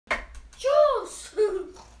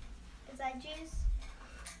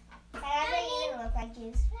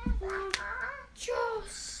juice.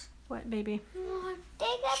 Juice. What, baby? They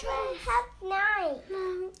got half night.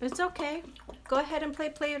 It's okay. Go ahead and play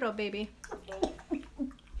Play-Doh, baby.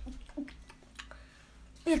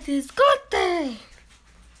 It is good day.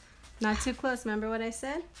 Not too close. Remember what I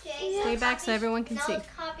said? Jake, Stay back so everyone can see. No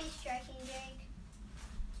copy striking, Jake.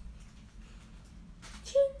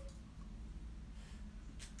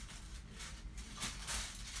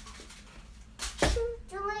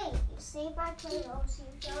 Julie, you see my Play-Doh, so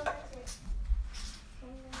you go like this.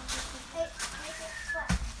 Hey, make it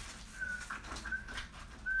flat.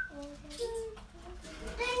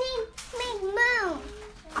 Move.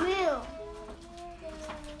 Move.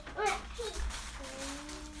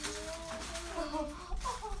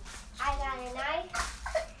 I got a knife.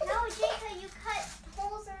 No, Jacob, you cut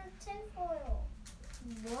holes in the tinfoil.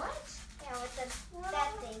 What? Yeah, with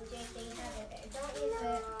that thing, Jake, that you have it there. Don't use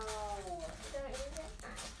it. Don't use it.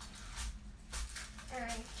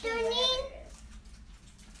 Alright.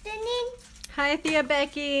 Hi, Thea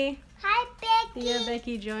Becky. Hi, Becky. Thea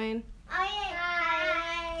Becky join. Oh, yeah.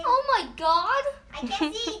 Hi. Oh my God. I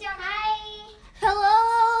can see you. Hi.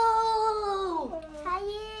 Hello. Hi.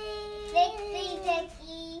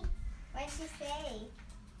 Becky. What did she say?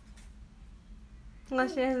 Well,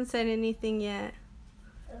 she hasn't said anything yet.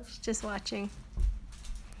 She's just watching.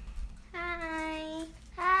 Hi.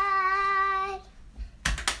 Hi.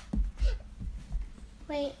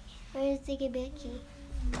 Wait, where's Ziggy Becky?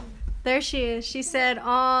 There she is. She said,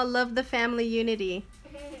 "Oh, love the family unity."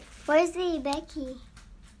 Where's Ziggy Becky?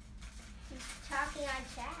 She's talking on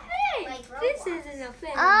chat. Hey, like this Roblox. isn't a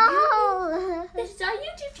family. Oh. This is our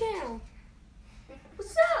YouTube channel.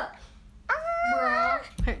 What's up? Ah.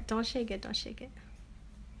 Here, don't shake it. Don't shake it.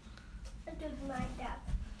 I did my job.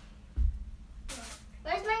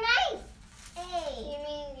 Where's my knife? Hey. You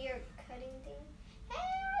mean your cutting thing? Hey,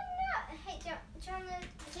 no. Hey, John,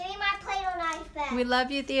 give me my Play-Doh knife back. We love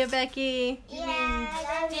you, Thea Becky. Yeah, I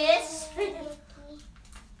love this? you.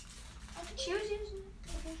 She was using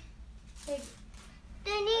it.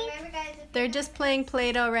 Remember, guys, if They're you just playing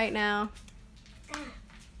Play-Doh right now.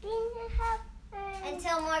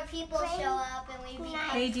 until more people show up and we become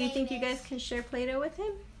Hey, do you think you famous. guys can share Play-Doh with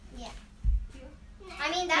him? I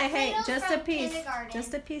mean, that Hey, Play-Doh's just from a piece. kindergarten.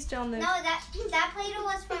 Just a piece, John Luke. No, that Play-Doh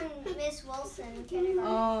was from Miss Wilson,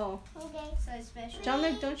 kindergarten. Oh. Okay. So it's special. John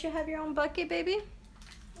Luke, don't you have your own bucket, baby?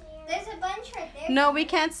 There's a bunch right there. No, we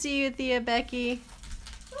can't see you, Thea Becky.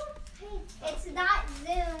 It's not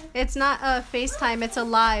Zoom. It's not a FaceTime, it's a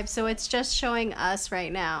live, so it's just showing us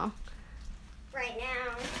right now. Right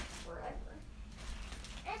now. Forever.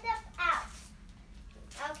 End up out.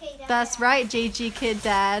 Okay, jump That's out. right, JG Kid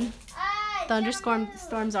Dad. Thunderstorms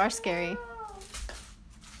Storms are scary.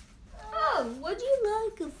 Oh, would you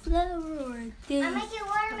like a flower or this? I'm making Not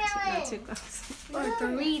watermelon. too close. Or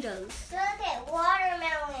Doritos? Look at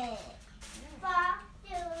watermelon. Fuck,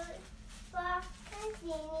 dude. Fuck,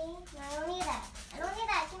 continue. No, I don't need that. I don't need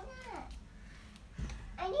that. Give me that.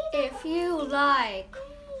 I need that. If you like.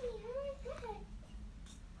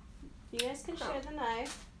 You guys can share the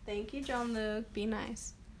knife. Thank you, John Luke. Be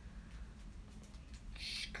nice.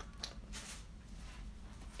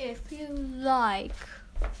 If you like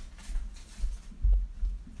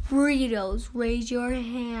burritos, raise your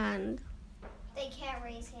hand. They can't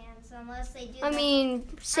raise hands unless they do. I mean,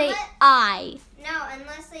 say Unless- I. No,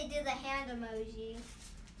 unless they do the hand emoji.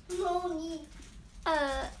 Emoji.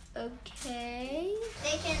 Okay.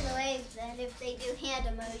 They can wave then if they do hand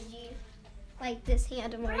emoji. Like this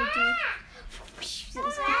hand emoji.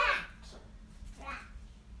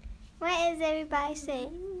 What is everybody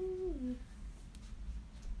saying?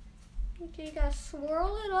 Okay, you gotta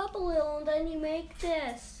swirl it up a little and then you make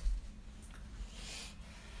this.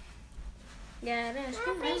 Yeah, that's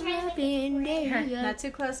Not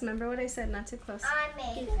too close. Remember what I said? Not too close. I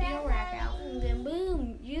made Get your rack out and then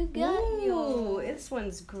boom, you got your Ooh, this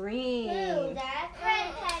one's green. Ooh, that's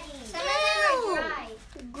red patty. Some of them are dry.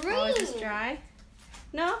 green. Oh, is this dry?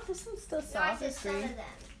 No, this one's still No, I soft. said It's some green. of them.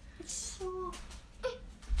 It's so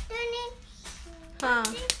Huh.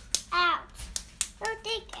 Out. Oh,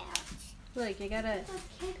 take out. Look, you gotta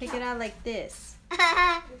pick it out like this.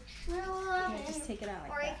 Yeah, Yeah, just take it out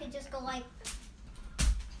or like it that. could just go like.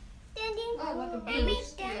 oh, like a Let me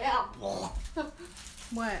beast. down. Yeah.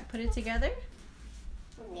 What? Put it together?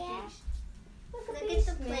 Yeah. Look at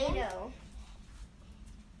the Play-Doh.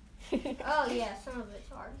 Oh yeah, some of it's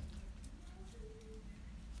hard.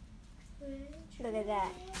 Look at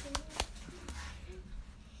that.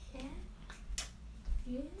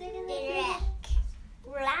 Black.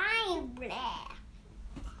 Blind black.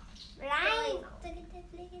 Blind.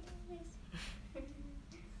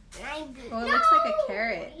 Blind Oh, it looks like a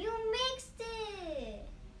carrot. You mixed it.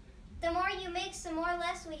 The more you mix, the more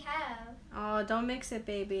less we have. Oh, don't mix it,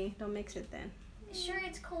 baby. Don't mix it then. Sure,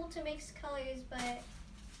 it's cool to mix colors, but...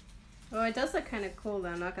 Oh, it does look kind of cool though,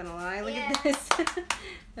 I'm not gonna lie. Look Yeah. at this.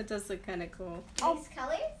 That does look kind of cool. Mix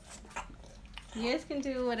colors? You guys can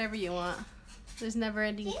do whatever you want. There's never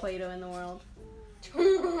ending Play-Doh in the world.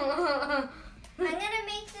 I'm gonna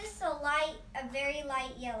make this a very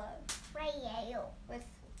light yellow. Right, yellow. With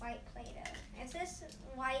white Play-Doh. If this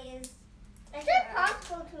white is... Is it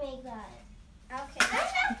possible to make that? Okay.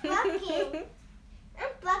 I'm bucking.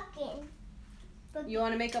 I'm bucking. You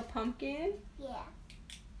want to make a pumpkin? Yeah.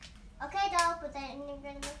 Okay, doll, but then you're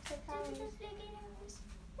gonna mix the colors.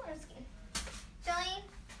 Jolene,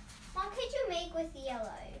 what could you make with yellow?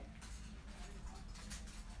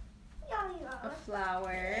 A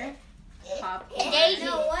flower. Popcorn. Daisy.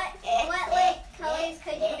 No, what like colors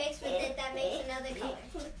could you mix with it that makes another color?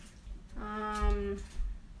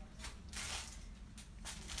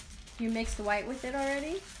 You mixed white with it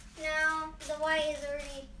already? No, the white is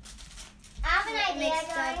already I have an idea, mixed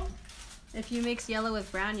up. guys. If you mix yellow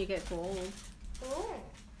with brown, you get gold. Ooh.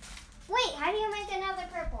 Wait, how do you make another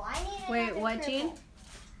purple? I need another Wait, what, purple. Jean?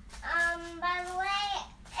 By the way,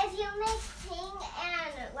 if you mix pink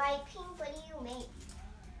and light pink, what do you make?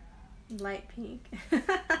 Light pink.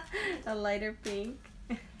 A lighter pink.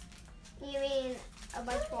 You mean a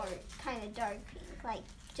much more kind of dark pink, like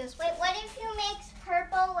just... Wait, what if you mix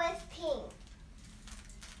purple with pink?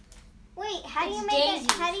 Wait, how do It's you make it?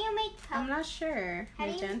 daisies. How do you make I'm not sure. How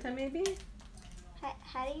do you- Magenta, maybe?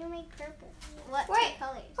 How do you make purple? What Wait.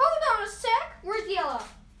 colors? Hold on a sec. Where's yellow?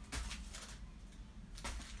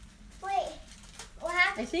 Wait, what I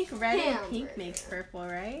happened? think red and Hamburger. pink makes purple,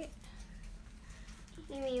 right?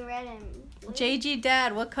 You mean red and blue? JG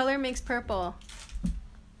Dad, what color makes purple?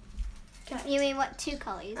 You mean what two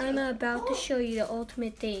colors? I'm about to show you the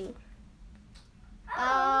ultimate thing.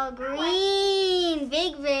 Oh, green!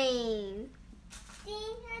 Big green! Can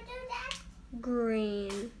you do that?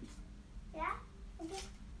 Green. Yeah?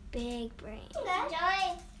 Big brain.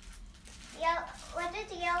 Joy. What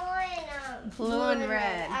is yellow and Blue and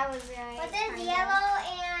red. I was right. what is kinda. yellow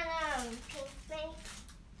and pink make?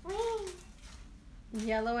 Green.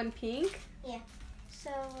 Yellow and pink? So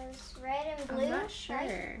it's red and blue? I'm not sure.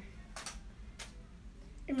 right?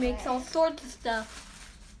 It makes all sorts of stuff.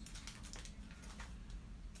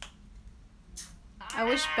 I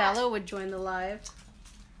wish Bella would join the live.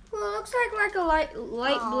 Well, it looks like a light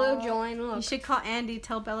blue join. You Look. should call Andy,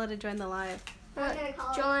 tell Bella to join the live. I'm gonna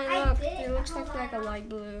call Join, I look. did. It looks Hold like a on. light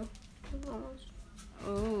blue. Almost.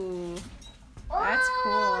 Ooh. That's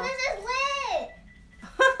cool. This is lit.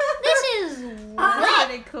 This is That's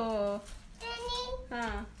pretty cool. Danny,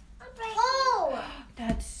 Huh. oh,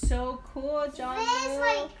 That's so cool, John. this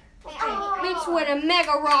Luke. like mixed with a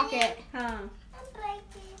mega rocket. Huh. I'm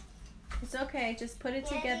breaking. It's okay. Just put it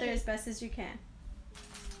together as best as you can.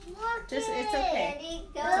 Look Just, at it's okay. Andy,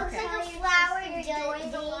 go It's Looks okay. like a tell your flower sister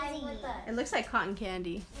join the live daisy. with us. It looks like cotton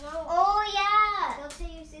candy. Oh yeah. Go tell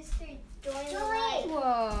your sister join the Join. live.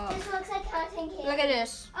 Whoa. This looks like cotton candy. Look at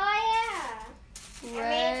this. Oh yeah.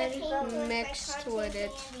 Red pink one with mixed cotton with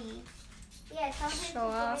it. candy. Yeah, tell her So to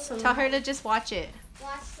join awesome. Tell her to just watch it.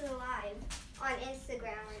 watch the live on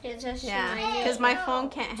Instagram. It's just Yeah, shiny. because my phone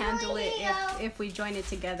can't handle it Julio. if we join it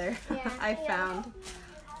together. Yeah. I found.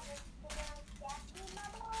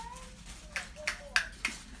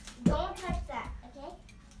 Don't touch that, okay?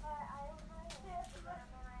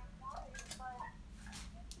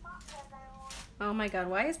 Oh my god,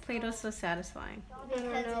 why is Play-Doh so satisfying? I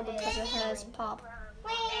don't know because it has pop.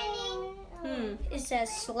 Hmm. It says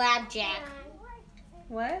slapjack.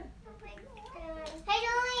 What?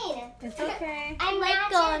 Hey, Jolene. It's okay. I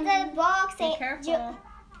matched the box. Be careful.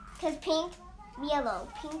 Because pink, yellow,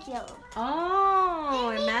 pink, yellow.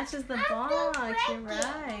 Oh, it matches the box. You're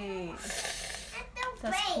right.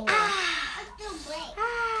 That's cool.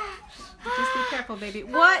 Just be careful, baby.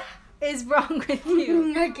 What is wrong with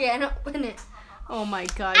you? I can't open it. Oh my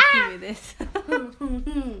god, give me this.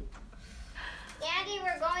 Andy,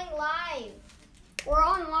 we're going live. We're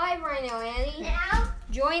on live right now, Annie. Now?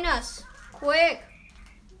 Join us, quick,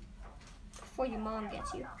 before your mom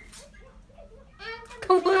gets you.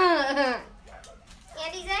 Come on.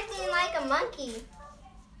 Andy's acting like a monkey.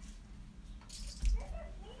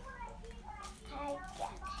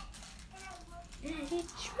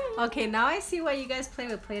 Okay, now I see why you guys play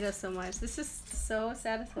with Play-Doh so much. This is so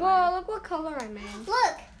satisfying. Whoa, look what color I made.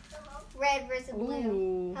 Look. Red versus blue.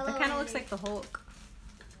 Ooh, Hello, that kind of looks Andy. like the Hulk.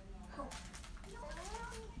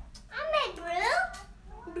 I made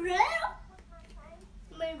blue. Blue.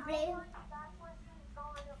 My blue.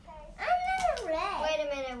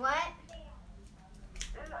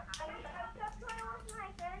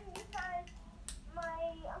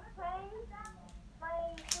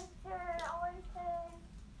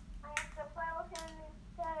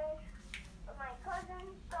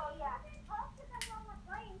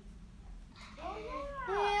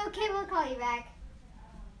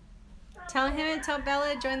 Tell him and tell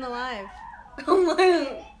Bella to join the live.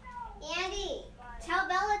 Andy, tell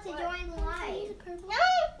Bella to join the live.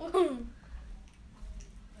 No.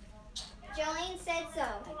 Jolene said so.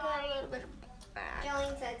 I got a little bit of back.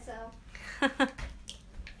 Jolene said so.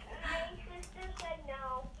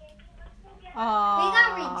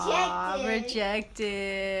 Aww, We got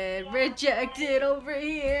rejected. Rejected over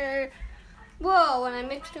here. Whoa, and I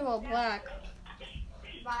mixed it all black.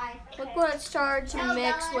 Bye. Look what it started to Tell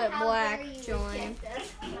mix Bella with how black, dare you Joanne. reject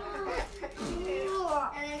us. And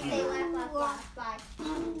then say laugh. Bye.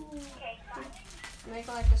 Make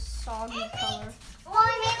like a soggy color. Oh, I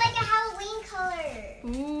made like a Halloween color.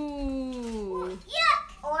 Ooh, Yuck!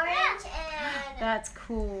 Orange and... that's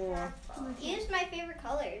cool. Use my favorite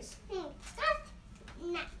colors.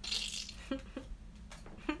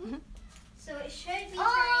 So it should be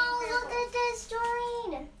Oh, turning look purple. at this,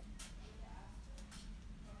 Doreen.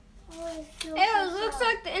 Oh, Ew, it looks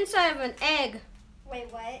like the inside of an egg. Wait,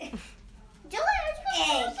 what? Dylan, are you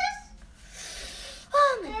going to use this?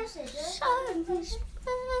 Oh, my son.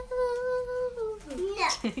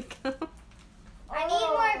 Jacob. I need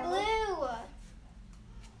more blue.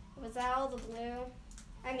 Was that all the blue?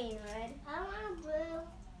 I mean red. I want blue.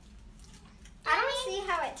 I don't see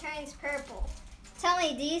how it turns purple. Tell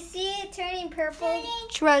me, do you see it turning purple?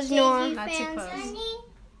 Tresnor. Not too fans? close.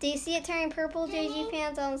 Do you see it turning purple, JG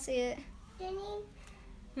fans? I don't see it.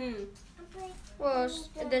 Well,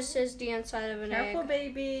 this is the inside of an Careful, egg.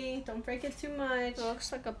 baby. Don't break it too much. It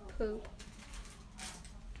looks like a poop.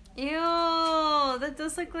 Ew, that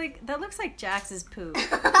does look like, that looks like Jax's poop.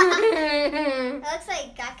 It looks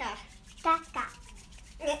like caca. Caca.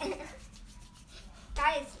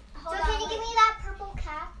 Guys, hold on. Can you give me that purple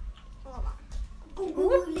cap? Hold on.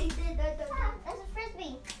 That's a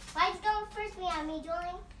frisbee. Why is going frisbee on me,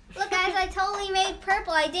 Julie? Look, guys, I totally made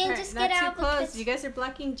purple. I didn't Alright, just not get too out the close. You guys are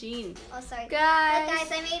blocking Jean. Oh, sorry. Guys. Look,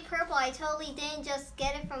 guys, I made purple. I totally didn't just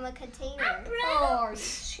get it from a container. Oh,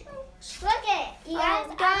 Look it. You guys,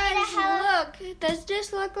 look. Does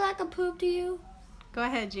this look like a poop to you? Go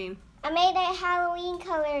ahead, Jean. I made a Halloween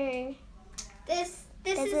color. This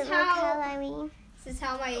Does is it look how Halloween? this is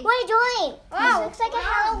how my Wait, Julie. Wow. It looks like a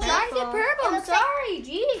Halloween. Trying to get purple. It I'm looks like- sorry.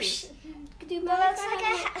 Jeez. It looks like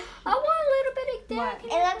I want a little bit of that.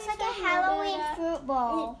 What? It looks like a Halloween fruit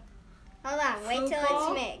ball. Hold on, wait till it's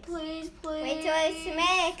mixed. Please, please. Wait till it's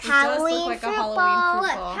mixed. It does look like a fruit Halloween ball. fruit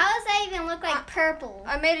Look, ball. how does that even look like purple?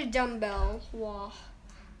 I made a dumbbell. Wow.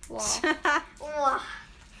 Ugh.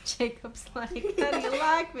 Jacob's like, how do you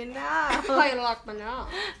like me now? I like my now.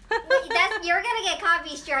 You're gonna get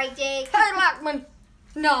copy strike, Jake. I like my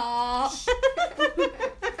no.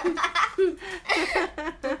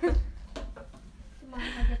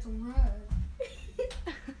 I get some red.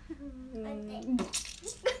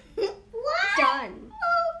 What? Done.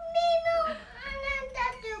 Oh, Nemo.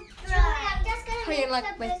 I'm just How gonna you mix like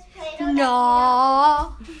up my- this Play-Doh.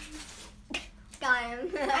 No. Got him.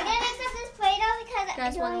 I'm gonna mix up this Play-Doh because You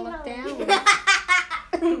guys want to look down.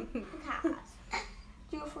 down.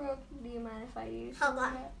 Do you mind if I use? Hold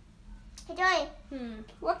on. Hey, Joy.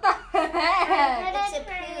 What the It's heck?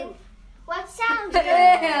 a poop. What sounds Ew. good?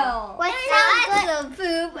 What That's sounds good?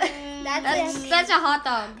 a poop. That's a hot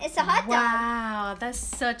dog. It's a hot dog. Wow, that's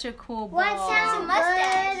such a cool ball. What It's a sounds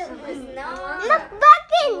mustache. good? No. Look,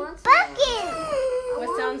 Buckin!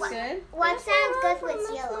 What sounds good? What sounds good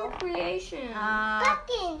with yellow? Creation.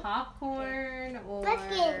 Buckin! Popcorn or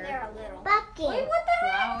They're a little. Buckin! Wait, what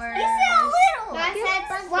flowers. You said a little.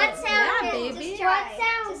 What Yeah, sounds baby. Just What try.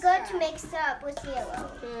 sounds Just good try. to mix up with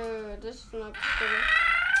yellow? This is not good.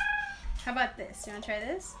 How about this? You want to try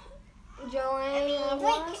this? Joanne, I wait,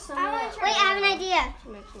 want I some wanna of that try- Wait, I have an idea.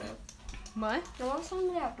 Mix it up. What? I want some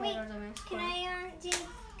of that Wait, Play-Doh to mix Can with. I,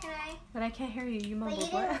 can I? But I can't hear you. You But mumbled you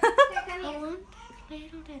what? didn't. Here, come I here. want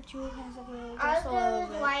Play-Doh that Jewel has a little, I'll just a little go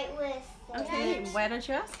bit. white with Okay, why don't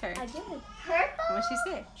you ask her? I did. purple. What'd she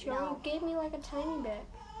say? Joel gave me like a tiny bit.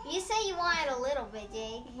 You said you wanted a little bit,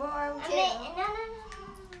 Jake. Well, no.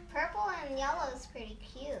 Purple and yellow is pretty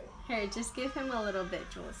cute. Here, just give him a little bit,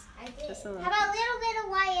 Jules. I did. Just a little. How about a little bit of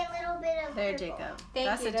white and a little bit of There, purple? Jacob. Thank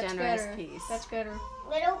That's you, a that's generous better. piece. That's gooder.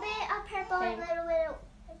 Little bit of purple and a little bit of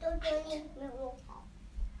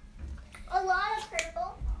a lot of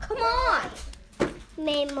purple. Come on.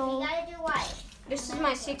 Memo. You gotta do white. This is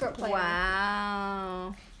my secret Play-Doh.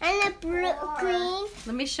 Wow. And the green.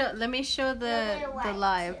 Let me show Little the bit of white,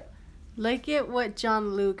 live. too. Look at what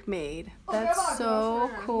John Luke made. That's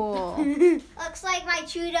so cool. Looks like my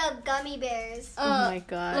chewed up gummy bears. Oh my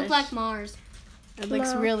gosh. Look like Mars. It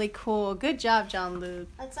looks really cool. Good job, John Luke.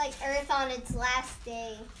 Looks like Earth on its last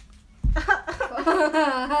day.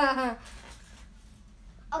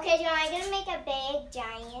 Okay, John, I'm gonna make a big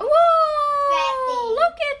giant. Whoa!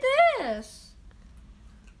 Look at this.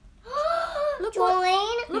 Look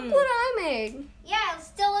Look what I made. Yeah, it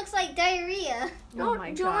still looks like diarrhea. Oh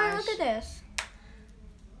my Joanne, gosh. look at this.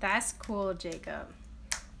 That's cool, Jacob.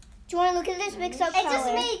 Joanne, look at this mix up It color. just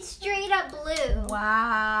made straight up blue.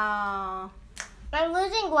 Wow. I'm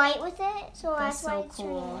losing white with it, so That's that's why so it's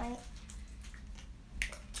cool. turning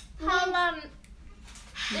white.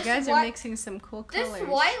 You guys are mixing some cool colors. This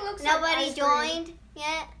white looks like Nobody ice cream. joined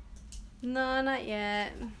yet. No, not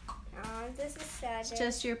yet. Oh, this is sad. It's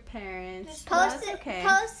just your parents. Post That's it. okay.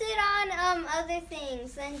 Post it on other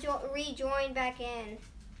things, then rejoin back in.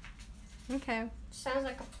 Okay. Sounds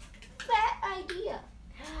like a fat idea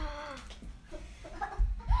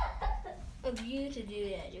of you to do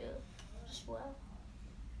that, Joe. Just well.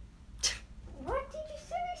 What did you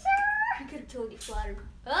say, sir? You could have totally flattered.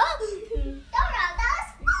 Oh! Dora,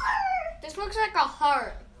 that's This looks like a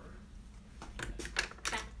heart.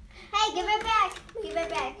 Hey, give it back. Give it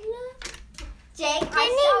back. Jake,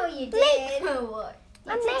 I saw you did. What?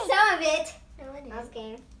 You took some of it. No, I didn't. I was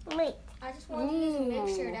game. Wait. I just want to use a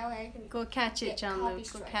mixture. That way I can. Go catch it, Get John copy Luke.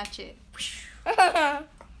 Go strike. catch it.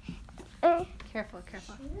 Careful,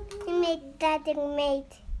 careful. You make that thing mate.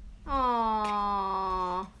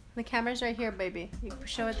 Aww. The camera's right here, baby. You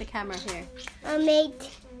show it the camera here. A mate.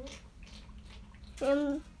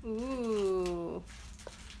 Ooh.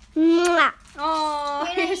 Mwah. Oh,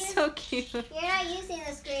 You're not you're so cute. You're not using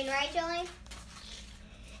the screen, right, Jolene?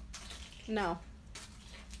 No.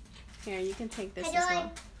 Here, you can take this Hey, as Joy.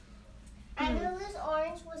 well. I knew this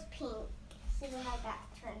orange was pink. See how that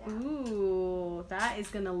turned out. Ooh, that is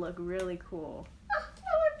gonna look really cool. Oh,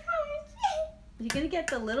 no, You're gonna get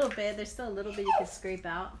the little bit. There's still a little bit you can scrape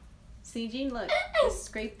out. See, Jean, look. Just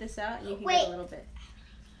scrape this out and you can get Wait. a little bit.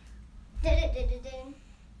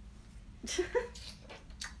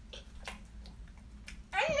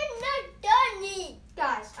 I'm not done yet.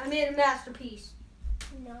 Guys, I made a masterpiece.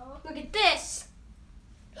 No. Look at this.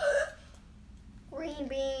 Green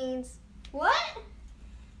beans. What?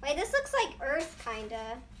 Wait, this looks like Earth,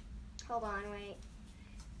 kinda. Hold on, wait.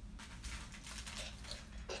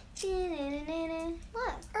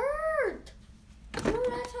 Look. Earth. Oh,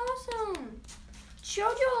 that's awesome.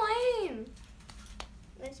 Show Jolene.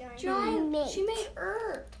 Let's join. Jolene, she made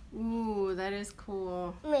Earth. Ooh, that is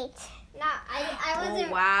cool. Wait. No, I wasn't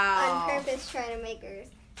Oh, wow. on purpose trying to make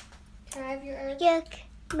Earth. Can I have your Earth? Yuck.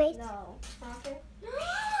 Mate. No. Okay.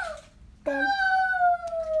 Done.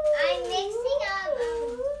 I'm mixing up.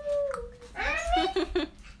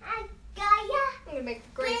 Gaia. I'm gonna make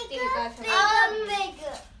a great thing guys.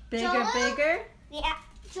 Bigger. Bigger, Joel? bigger? Yeah.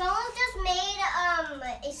 Joel just made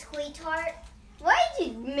a sweet tart. What did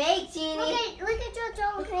you make, Jeannie? Look at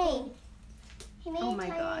Joel made. He made Oh a my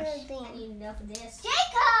tiny gosh. little I thing. need enough of this.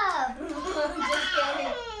 Jacob! Just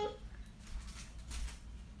kidding.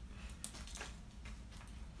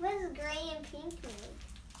 What does gray and pink mean?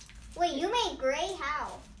 Wait, you made gray?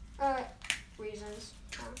 How? Reasons.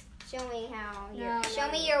 Show me how. No, Show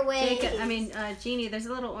no. me your way. Jeannie, there's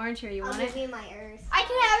a little orange here. You I'll want give it? you my Earth. I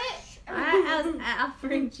I'll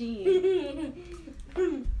bring Jean. can have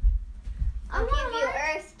it. I'll give you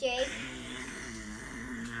Earth, Jake.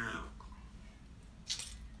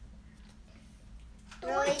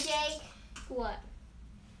 Really, Jake? What?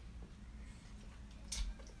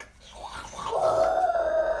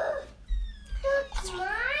 That's mine?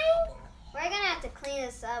 We're gonna have to clean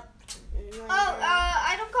this up. Oh,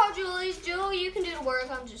 I don't call Julie's. Julie, you can do the work.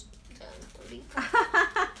 I'm just done.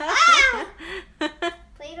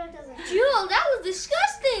 Play-Doh doesn't. Jewel, that was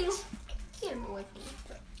disgusting. Get him away from me.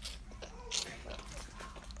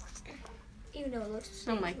 Even though it looks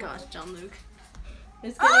the Oh same my as gosh, mine. John Luke.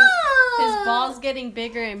 It's getting, his ball's getting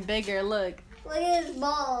bigger and bigger. Look. Look at his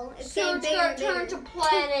ball. It's So getting it's bigger gonna and turn bigger. to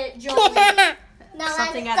Planet Jolie. No,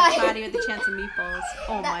 Something that's- out of Cloudy with a Chance of Meatballs.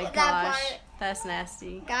 Oh my That gosh. part. That's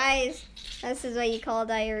nasty. Guys, this is what you call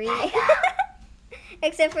diarrhea.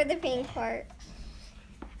 Except for the pink part.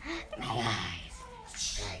 Oh, come on.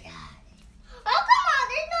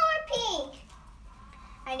 There's no more pink.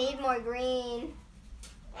 I need more green.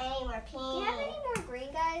 I need more Do you have any pink. more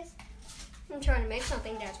green, guys? I'm trying to make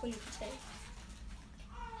something. That's what you could say.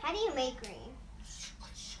 How do you make green?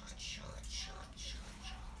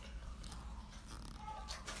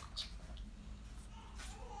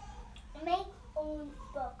 Make own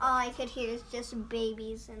book. All I could hear is just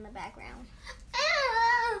babies in the background.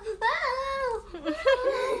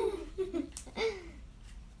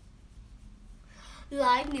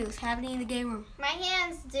 Live news happening in the game room. My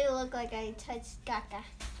hands do look like I touched caca.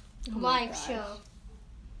 Oh my Live gosh. show.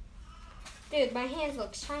 Dude, my hands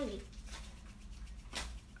look shiny.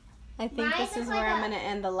 I think this is where I'm gonna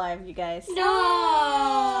end the live, you guys. No.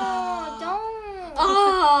 Don't.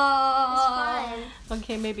 Oh. It's fun.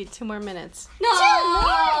 Okay, maybe 2 more minutes. No. No,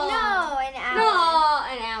 an hour. No,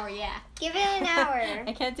 an hour, yeah. Give it an hour.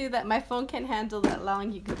 I can't do that. My phone can't handle that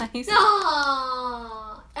long, you guys.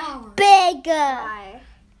 No. Hour. Bigger.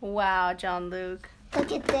 Wow, John Luke.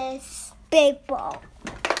 Look at this big ball.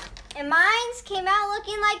 And mine's came out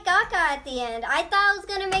looking like Gaga at the end. I thought it was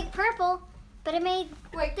gonna make purple, but it made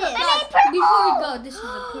Wait, this. before we go, this is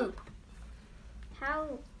a poop.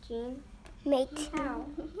 How, Jean? Make How?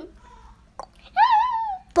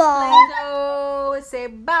 ball. Play-Doh, say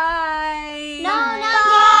bye.